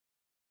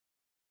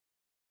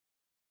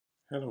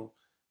Hello,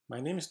 my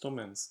name is Tom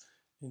Mens.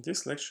 In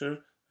this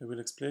lecture, I will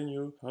explain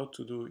you how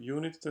to do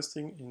unit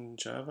testing in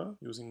Java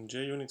using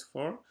JUnit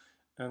 4,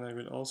 and I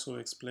will also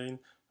explain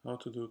how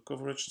to do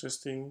coverage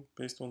testing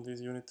based on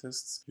these unit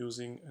tests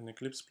using an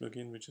Eclipse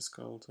plugin which is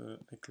called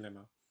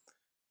Eclema.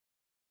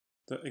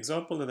 The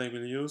example that I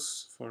will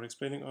use for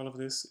explaining all of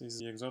this is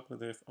the example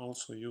that I've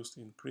also used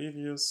in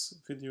previous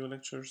video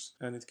lectures,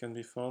 and it can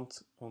be found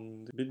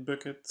on the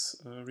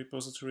Bitbucket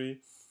repository,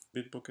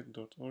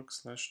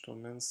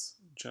 bitbucket.org/tommens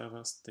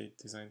Java state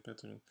design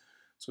pattern.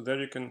 So there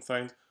you can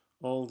find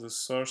all the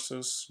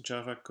sources,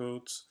 Java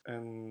code,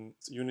 and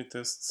unit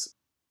tests.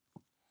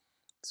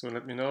 So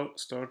let me now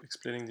start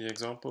explaining the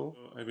example.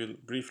 I will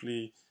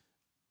briefly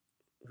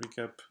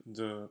recap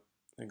the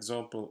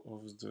example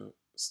of the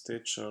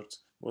state chart.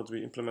 What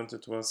we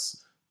implemented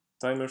was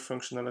timer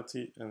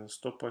functionality and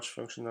stopwatch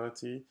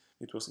functionality.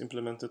 It was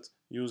implemented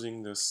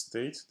using the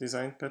state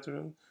design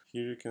pattern.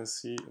 Here you can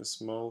see a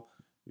small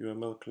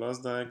UML class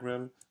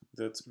diagram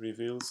that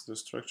reveals the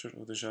structure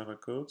of the Java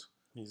code.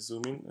 Let me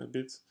zoom in a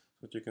bit so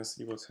that you can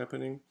see what's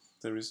happening.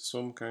 There is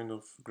some kind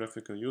of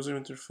graphical user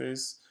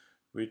interface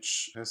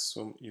which has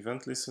some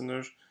event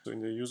listener. So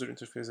in the user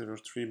interface there are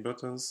three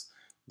buttons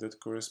that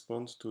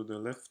correspond to the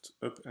left,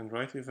 up, and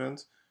right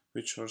event,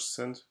 which are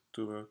sent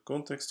to a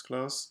context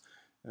class,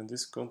 and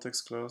this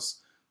context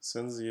class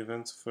sends the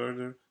event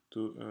further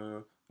to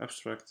an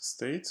abstract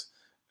state,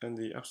 and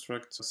the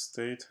abstract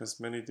state has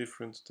many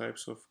different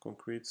types of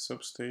concrete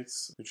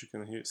substates, which you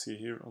can see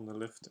here on the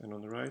left and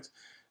on the right,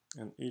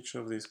 and each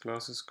of these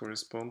classes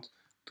correspond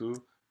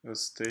to a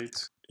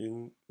state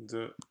in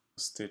the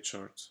state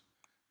chart.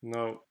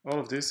 Now, all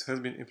of this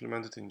has been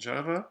implemented in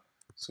Java.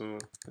 So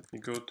let me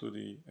go to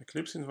the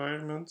Eclipse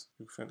environment.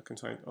 You can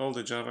find all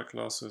the Java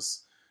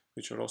classes,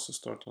 which are also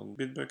stored on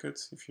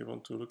Bitbucket if you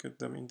want to look at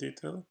them in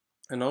detail.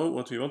 And now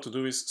what we want to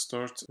do is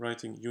start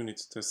writing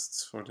unit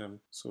tests for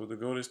them. So the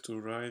goal is to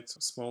write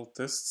small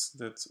tests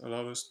that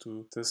allow us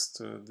to test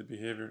the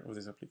behavior of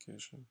this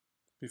application.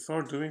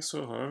 Before doing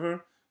so,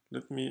 however,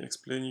 let me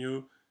explain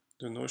you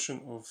the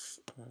notion of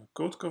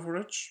code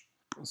coverage.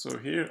 So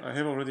here I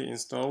have already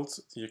installed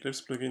the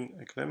Eclipse plugin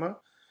Eclema,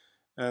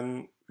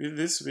 and with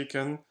this we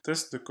can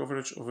test the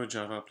coverage of a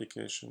Java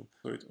application.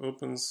 So it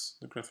opens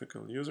the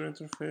graphical user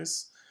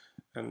interface,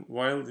 and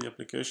while the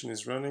application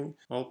is running,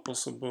 all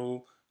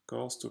possible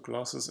calls to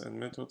classes and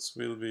methods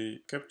will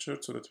be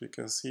captured so that we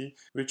can see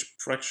which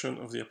fraction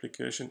of the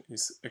application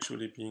is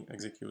actually being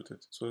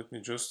executed. So let me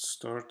just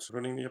start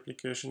running the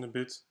application a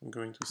bit. I'm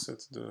going to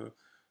set the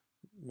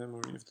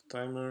memory of the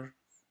timer.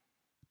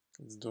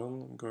 It's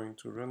done. I'm going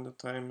to run the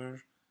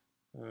timer,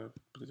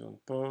 put it on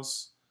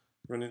pause,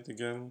 run it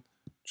again,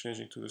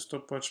 changing to the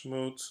stopwatch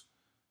mode,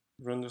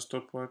 run the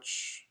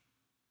stopwatch,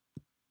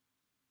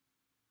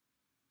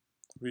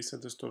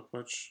 reset the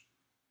stopwatch,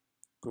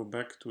 go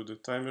back to the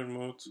timer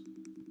mode,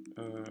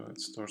 it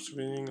starts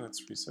ringing,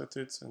 let's reset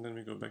it, and then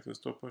we go back to the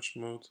stopwatch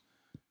mode,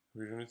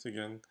 we run it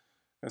again.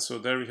 And so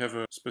there we have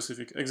a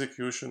specific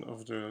execution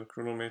of the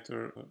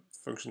chronometer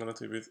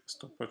functionality with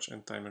stopwatch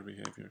and timer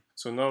behavior.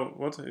 So now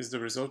what is the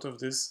result of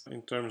this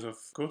in terms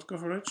of code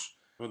coverage?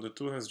 What the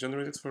tool has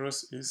generated for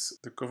us is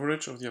the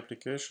coverage of the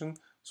application.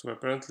 So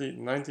apparently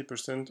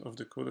 90% of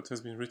the code that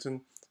has been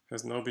written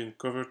has now been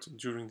covered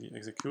during the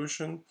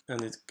execution,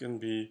 and it can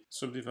be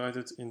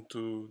subdivided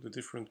into the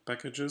different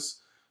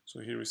packages. So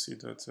here we see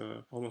that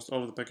almost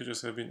all of the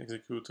packages have been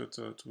executed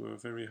to a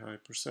very high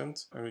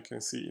percent, and we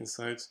can see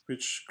inside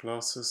which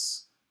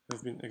classes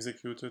have been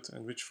executed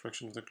and which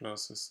fraction of the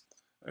classes.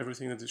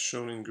 Everything that is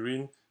shown in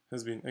green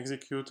has been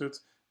executed,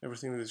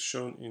 everything that is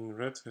shown in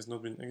red has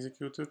not been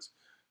executed.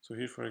 So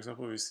here, for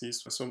example, we see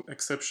some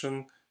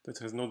exception that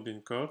has not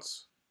been caught.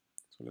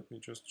 So let me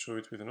just show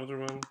it with another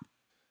one.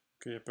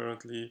 Okay,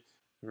 apparently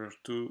there are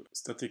two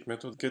static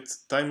methods,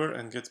 getTimer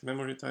and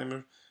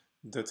getMemoryTimer,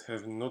 that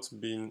have not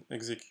been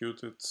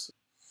executed.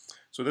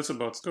 So that's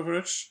about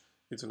coverage.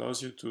 It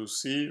allows you to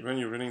see when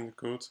you're running the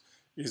code,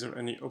 is there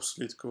any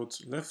obsolete code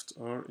left,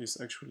 or is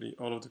actually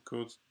all of the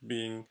code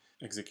being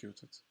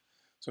executed.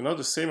 So now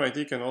the same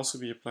idea can also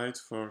be applied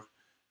for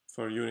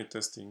unit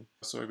testing.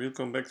 So I will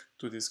come back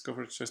to this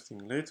coverage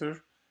testing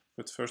later,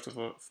 but first of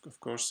all, of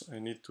course, I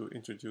need to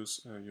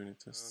introduce unit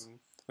tests.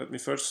 Let me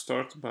first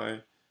start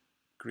by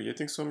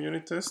creating some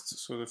unit tests.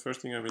 So the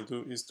first thing I will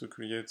do is to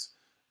create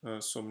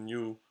some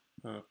new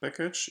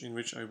package in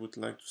which I would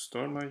like to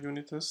store my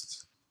unit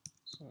tests.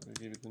 So I will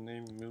give it the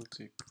name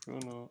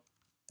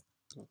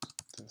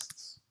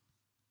multichrono.tests.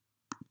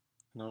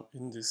 Now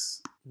in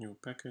this new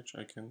package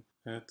I can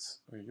add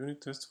a unit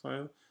test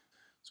file.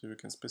 So you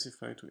can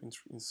specify to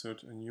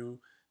insert a new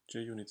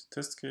JUnit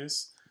test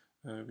case,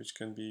 which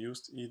can be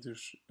used either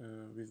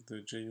with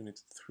the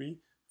JUnit 3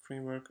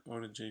 framework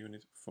or the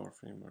JUnit 4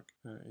 framework.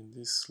 In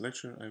this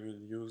lecture I will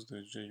use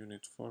the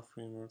JUnit 4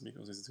 framework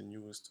because it's the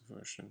newest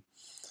version.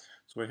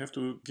 So I have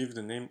to give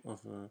the name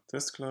of a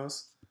test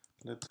class.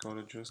 Let's call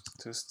it just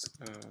test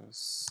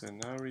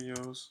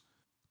scenarios.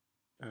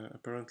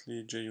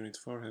 Apparently JUnit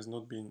 4 has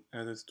not been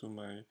added to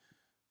my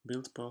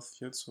build path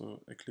yet,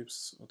 so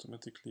Eclipse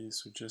automatically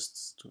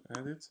suggests to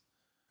add it.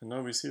 And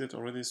now we see that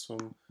already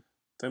some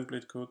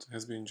template code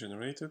has been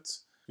generated.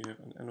 We have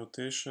an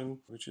annotation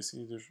which is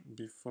either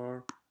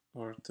before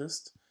or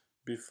test.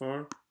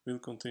 Before will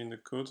contain the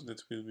code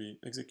that will be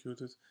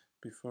executed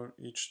before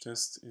each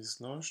test is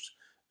launched,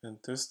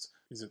 and test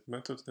is a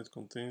method that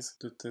contains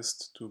the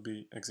test to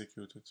be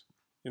executed.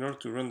 In order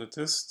to run the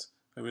test,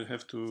 I will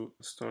have to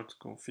start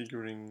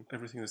configuring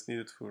everything that's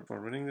needed for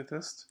running the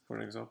test. For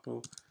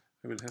example,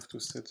 I will have to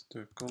set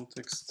the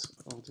context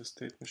of the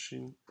state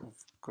machine. Of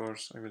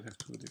course, I will have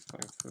to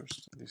define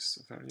first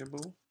this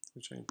variable,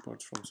 which I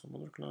import from some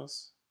other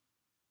class.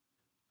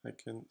 I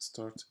can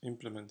start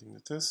implementing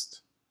the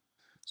test.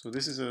 So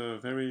this is a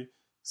very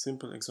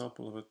simple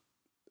example of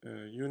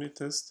a unit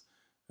test.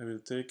 I will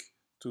take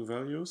two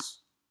values,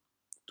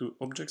 two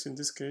objects in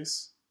this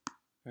case,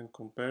 and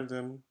compare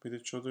them with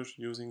each other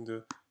using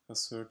the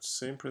assert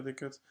same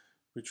predicate,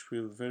 which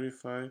will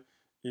verify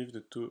if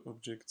the two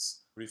objects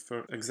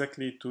refer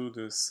exactly to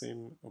the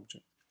same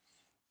object.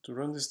 To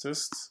run this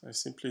test, I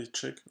simply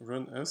check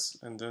run as,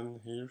 and then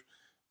here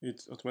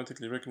it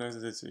automatically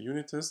recognizes that it's a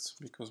unit test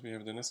because we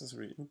have the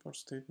necessary import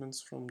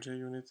statements from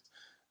JUnit,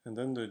 and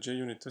then the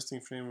JUnit testing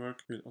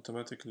framework will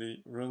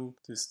automatically run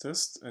this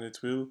test, and it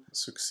will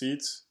succeed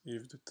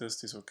if the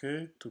test is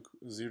okay, took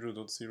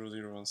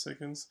 0.001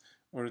 seconds,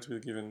 or it will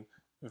give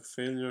a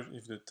failure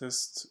if the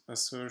test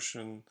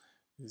assertion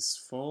is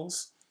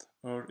false,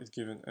 or it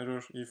gives an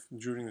error if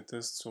during the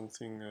test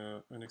something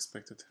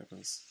unexpected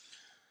happens.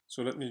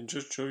 So let me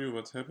just show you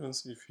what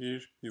happens if here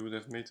you would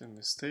have made a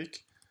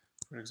mistake.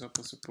 For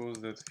example, suppose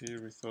that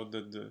here we thought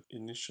that the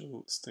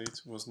initial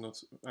state was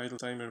not idle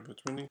timer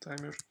but running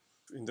timer.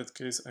 In that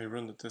case, I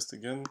run the test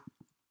again.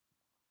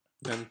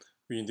 Then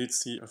we indeed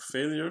see a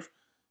failure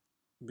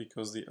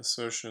because the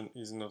assertion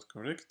is not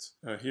correct.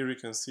 Here we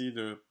can see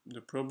the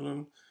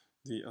problem.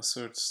 The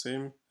assert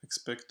same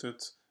expected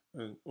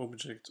an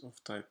object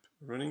of type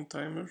running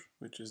timer,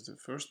 which is the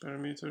first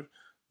parameter,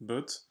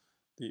 but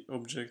the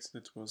object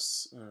that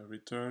was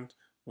returned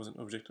was an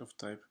object of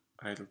type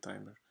idle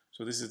timer.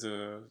 So this is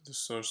the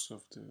source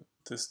of the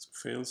test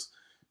fails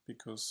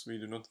because we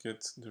do not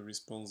get the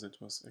response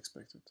that was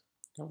expected.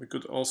 Now we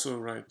could also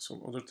write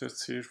some other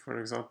tests here.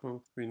 For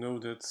example, we know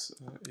that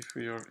if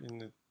we are in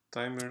the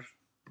timer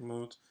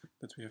mode,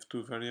 that we have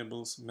two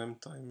variables,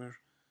 memTimer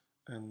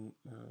and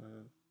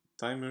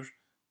timer,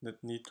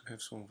 that need to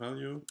have some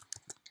value.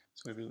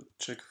 So I will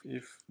check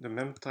if the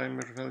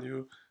memTimer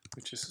value,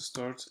 which is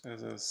stored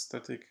as a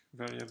static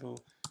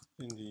variable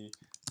in the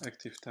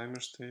active timer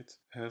state,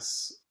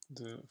 has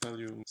the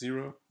value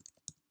 0.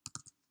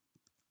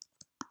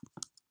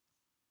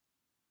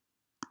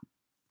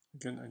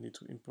 Again, I need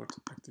to import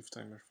active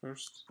timer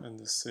first, and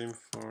the same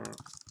for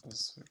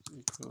assert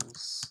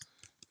equals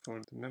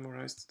for the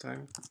memorized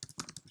time,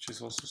 which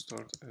is also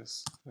stored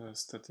as a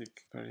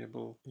static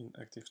variable in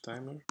active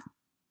timer.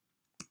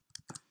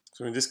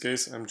 So in this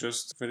case, I'm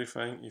just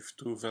verifying if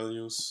two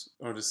values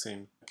are the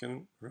same. I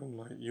can run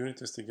my unit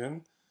test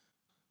again.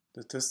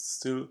 The test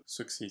still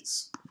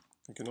succeeds.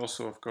 I can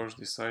also, of course,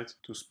 decide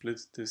to split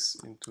this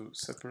into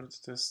separate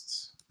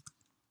tests.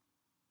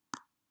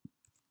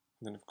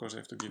 And then, of course, I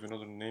have to give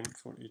another name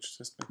for each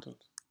test method.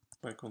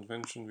 By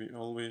convention, we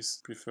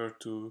always prefer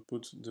to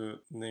put the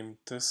name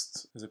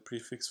test as a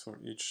prefix for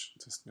each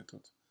test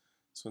method.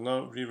 So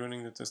now,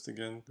 rerunning the test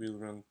again, we'll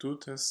run two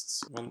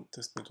tests, one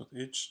test method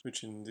each,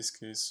 which in this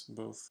case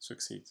both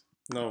succeed.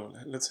 Now,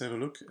 let's have a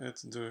look at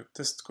the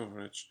test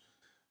coverage.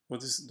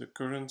 What is the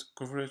current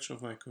coverage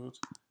of my code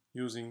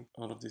using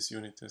all of these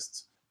unit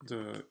tests?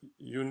 The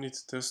unit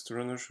test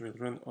runner will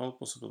run all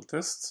possible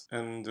tests,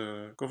 and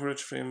the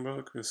coverage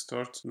framework will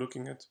start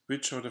looking at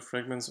which are the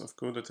fragments of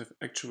code that have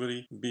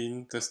actually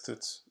been tested.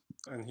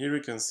 And here we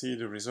can see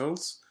the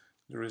results.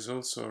 The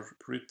results are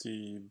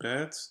pretty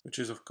bad, which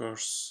is of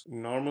course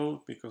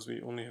normal because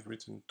we only have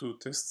written two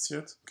tests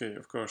yet. Okay,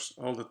 of course,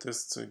 all the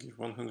tests give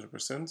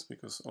 100%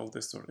 because all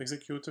tests are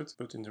executed,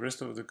 but in the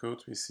rest of the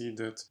code we see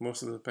that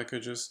most of the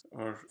packages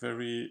are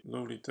very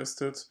lowly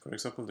tested. For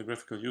example, the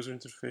graphical user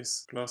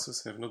interface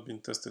classes have not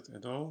been tested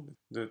at all.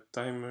 The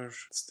timer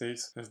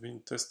states have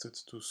been tested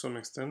to some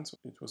extent.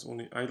 It was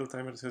only idle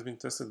timer that has been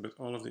tested, but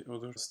all of the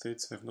other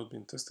states have not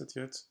been tested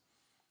yet.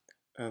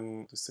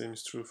 And the same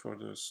is true for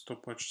the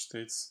stopwatch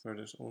states, where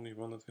there's only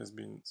one that has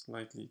been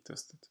slightly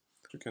tested.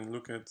 You can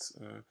look at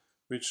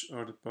which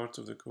are the parts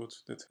of the code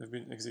that have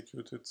been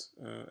executed,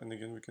 and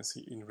again we can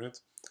see in red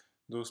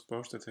those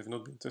parts that have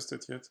not been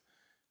tested yet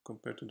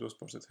compared to those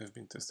parts that have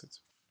been tested.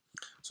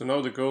 So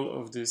now the goal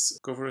of this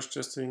coverage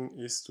testing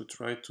is to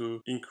try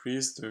to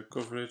increase the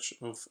coverage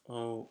of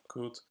all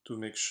code to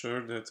make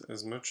sure that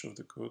as much of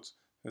the code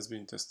has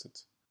been tested.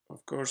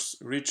 Of course,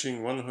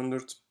 reaching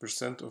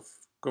 100% of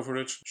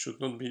coverage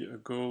should not be a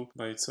goal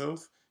by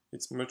itself.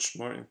 It's much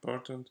more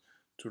important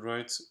to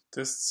write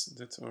tests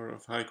that are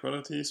of high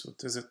quality, so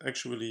tests that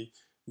actually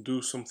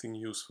do something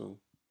useful.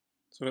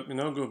 So let me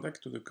now go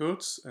back to the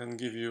code and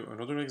give you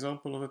another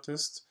example of a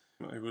test.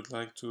 I would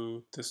like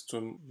to test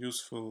some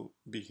useful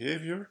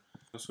behavior.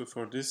 So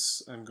for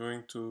this, I'm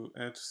going to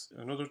add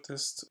another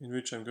test in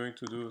which I'm going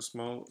to do a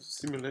small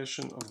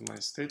simulation of my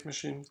state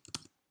machine.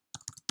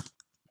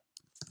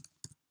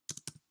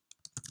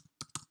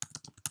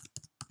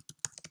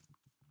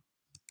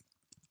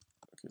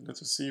 Okay,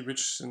 let us see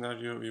which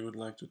scenario we would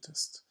like to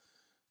test.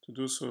 To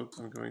do so,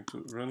 I'm going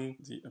to run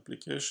the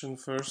application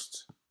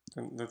first.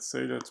 And let's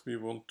say that we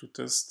want to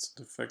test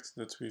the fact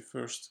that we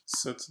first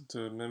set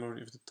the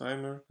memory of the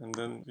timer and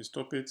then we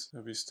stop it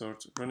and we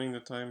start running the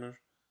timer,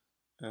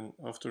 and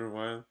after a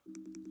while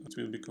it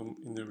will become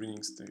in the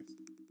running state.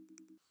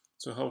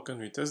 So how can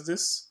we test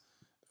this?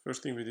 The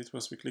first thing we did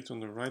was we clicked on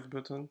the right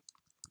button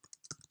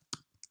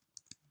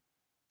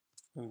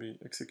and we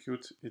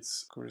execute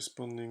its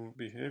corresponding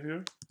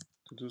behavior.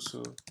 To do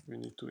so, we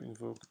need to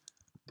invoke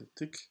the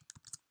tick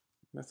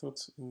method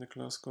in the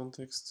class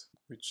context,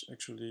 which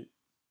actually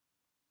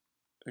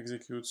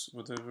executes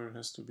whatever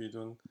has to be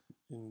done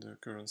in the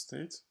current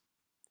state.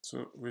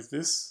 So with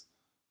this,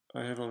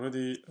 I have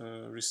already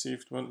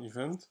received one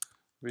event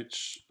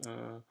which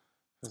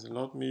has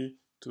allowed me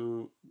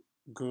to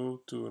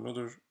go to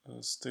another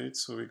state.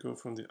 So we go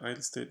from the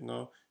idle state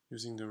now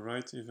using the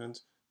write event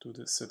to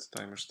the set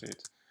timer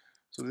state.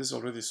 So this is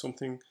already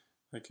something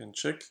I can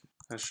check.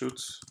 I should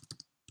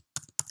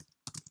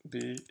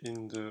be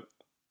in the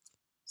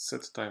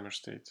set timer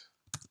state.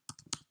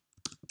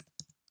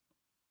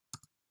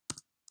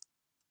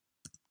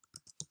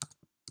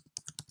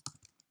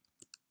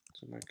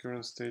 So my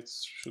current state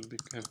should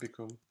have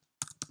become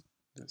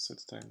the set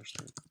timer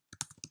state.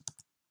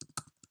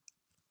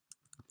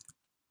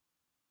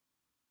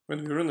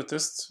 When we run a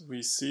test,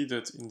 we see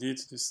that indeed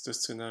this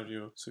test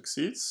scenario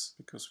succeeds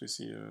because we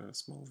see a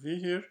small v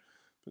here,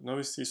 but now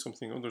we see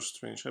something other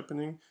strange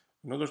happening.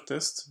 Another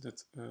test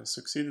that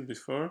succeeded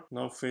before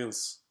now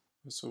fails.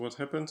 So what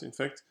happened? In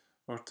fact,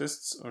 our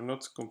tests are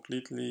not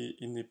completely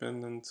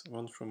independent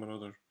one from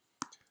another.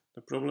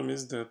 The problem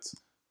is that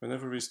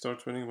whenever we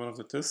start running one of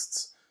the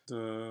tests,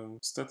 the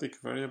static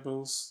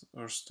variables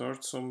are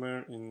stored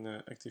somewhere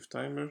in active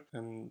timer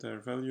and their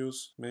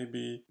values may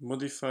be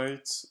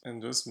modified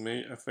and thus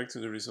may affect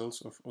the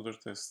results of other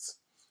tests.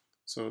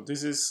 So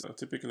this is a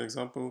typical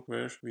example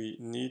where we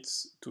need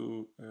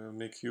to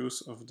make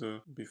use of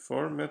the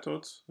before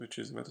method, which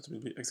is a method that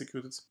will be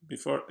executed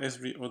before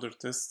every other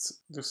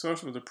test. The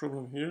source of the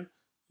problem here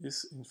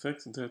is in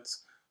fact that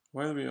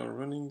while we are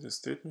running the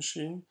state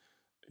machine,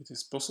 it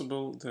is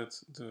possible that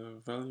the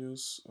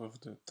values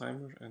of the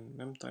timer and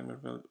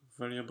memtimer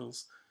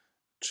variables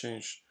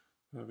change,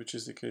 which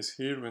is the case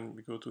here. When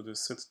we go to the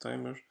set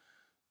timer,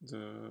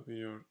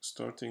 we are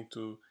starting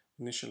to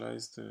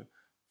initialize the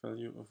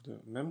value of the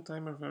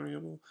memtimer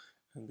variable,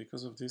 and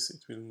because of this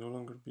it will no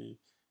longer be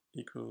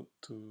equal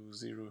to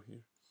 0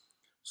 here.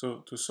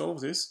 So to solve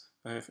this,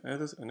 I have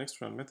added an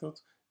extra method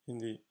in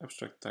the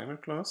abstract timer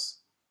class,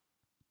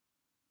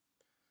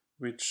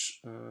 which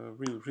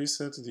will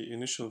reset the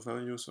initial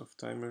values of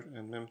timer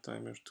and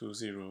memtimer to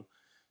 0.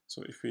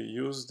 So if we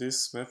use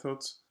this method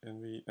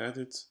and we add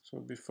it, so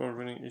before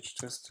running each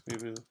test we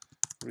will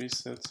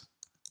reset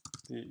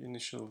the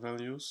initial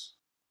values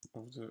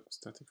of the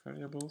static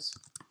variables.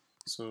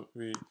 So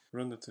we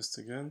run the test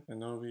again, and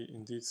now we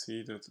indeed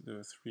see that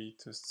the 3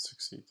 tests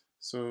succeed.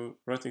 So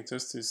writing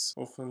tests is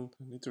often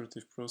an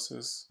iterative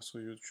process, so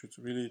you should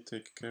really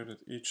take care that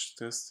each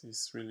test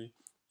is really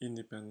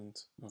independent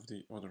of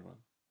the other one.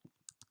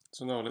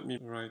 So now let me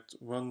write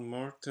one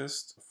more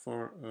test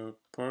for a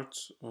part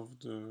of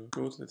the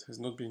code that has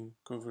not been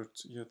covered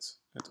yet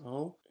at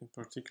all. In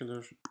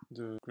particular,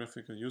 the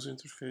graphical user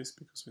interface,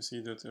 because we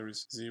see that there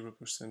is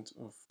 0%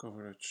 of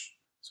coverage.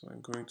 So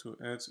I'm going to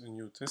add a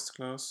new test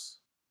class.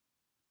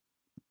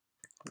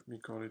 Let me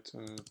call it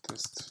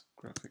test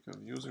graphical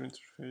user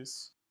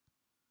interface.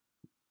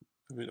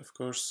 I will of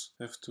course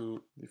have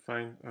to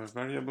define a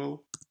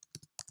variable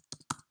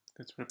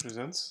that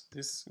represents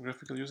this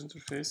graphical user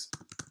interface.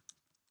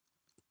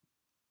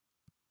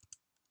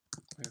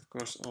 I of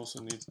course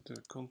also need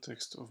the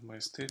context of my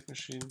state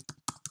machine.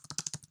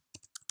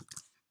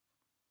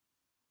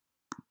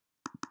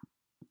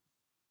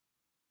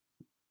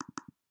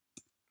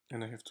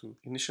 And I have to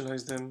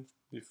initialize them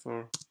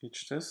before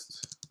each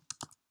test.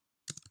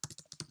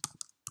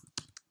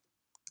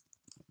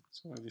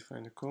 So I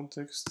define a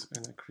context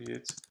and I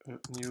create a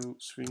new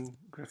Swing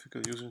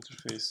graphical user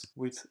interface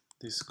with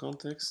this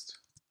context.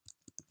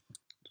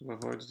 To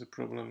avoid the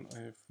problem I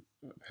have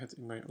had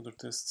in my other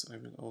tests, I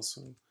will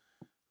also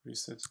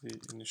reset the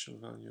initial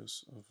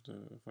values of the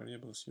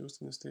variables used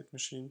in the state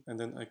machine, and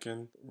then I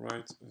can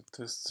write a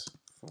test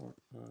for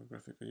a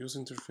graphical user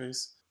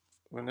interface.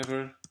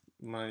 Whenever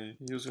my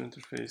user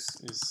interface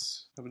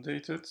is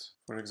updated,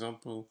 for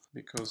example,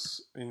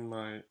 because in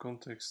my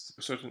context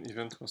a certain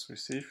event was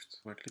received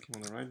by clicking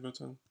on the right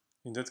button,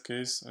 in that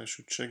case I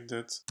should check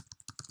that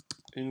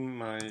in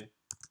my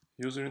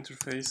user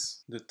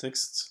interface, the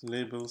text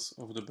labels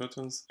of the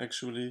buttons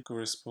actually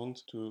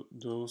correspond to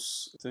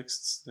those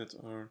texts that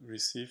are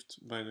received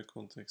by the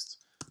context.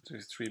 There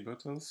are 3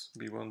 buttons,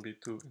 B1,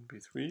 B2 and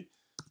B3,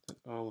 that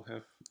all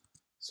have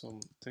some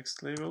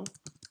text label,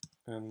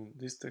 and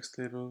this text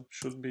label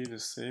should be the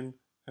same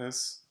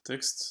as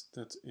text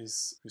that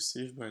is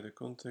received by the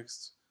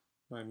context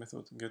by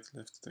method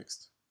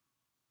getLeftText.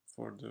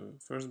 For the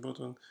first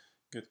button,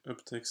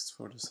 getUpText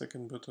for the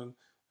second button,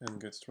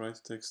 and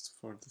getWriteText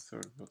for the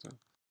third button.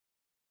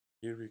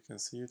 Here we can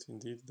see it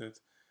indeed that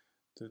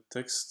the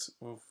text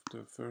of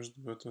the first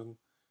button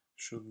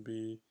should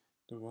be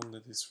the one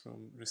that is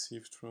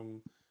received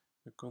from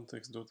the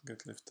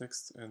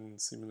context.getLeftText,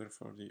 and similar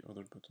for the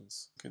other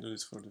buttons. We can do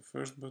this for the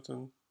first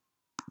button,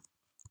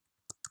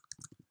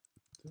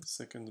 the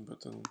second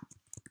button,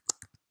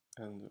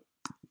 and the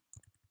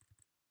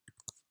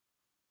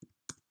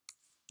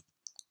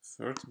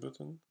third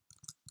button.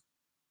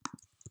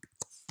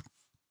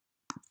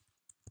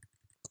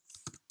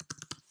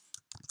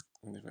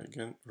 And if I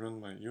again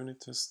run my unit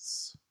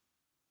tests,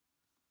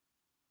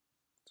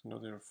 so now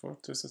there are 4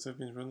 tests that have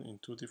been run in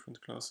 2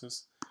 different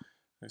classes,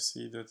 I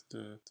see that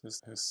the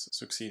test has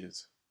succeeded.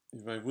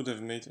 If I would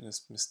have made a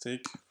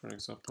mistake, for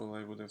example,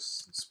 I would have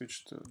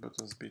switched the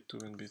buttons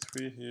B2 and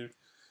B3 here.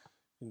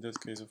 In that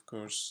case, of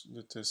course,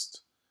 the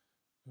test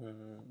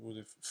would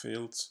have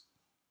failed,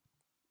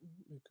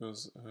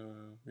 because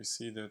we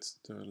see that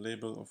the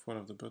label of one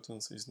of the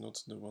buttons is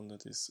not the one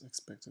that is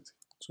expected.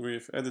 So we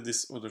have added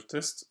this other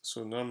test,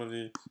 so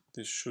normally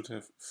this should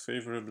have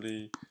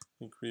favorably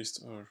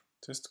increased our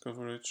test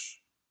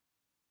coverage.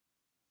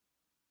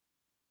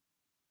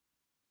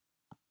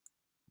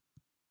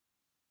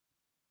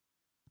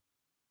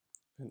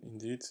 And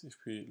indeed, if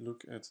we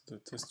look at the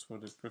test for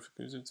the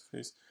graphical user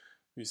interface,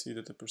 we see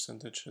that the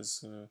percentage has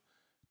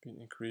been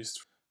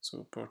increased.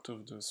 So part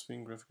of the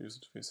Swing graphical user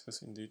interface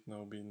has indeed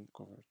now been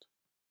covered.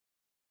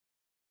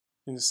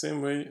 In the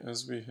same way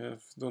as we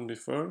have done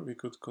before, we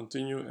could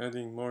continue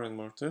adding more and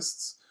more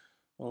tests,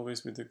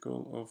 always with the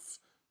goal of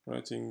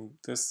writing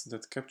tests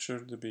that capture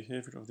the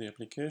behavior of the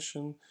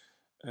application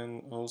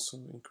and also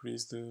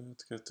increase the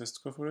test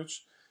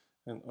coverage.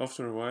 And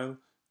after a while,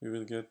 we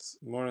will get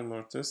more and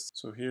more tests.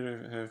 So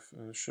here I have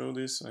shown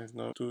this. I have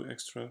now 2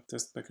 extra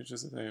test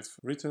packages that I have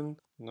written.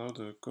 Now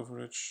the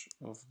coverage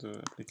of the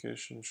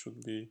application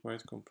should be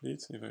quite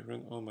complete. If I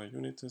run all my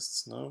unit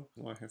tests now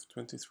I have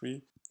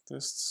 23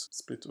 tests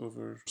split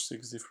over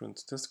 6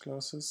 different test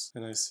classes.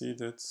 And I see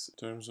that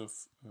in terms of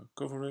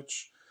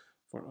coverage,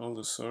 for all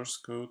the source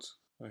code,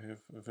 I have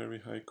a very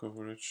high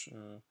coverage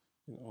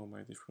in all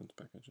my different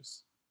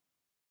packages.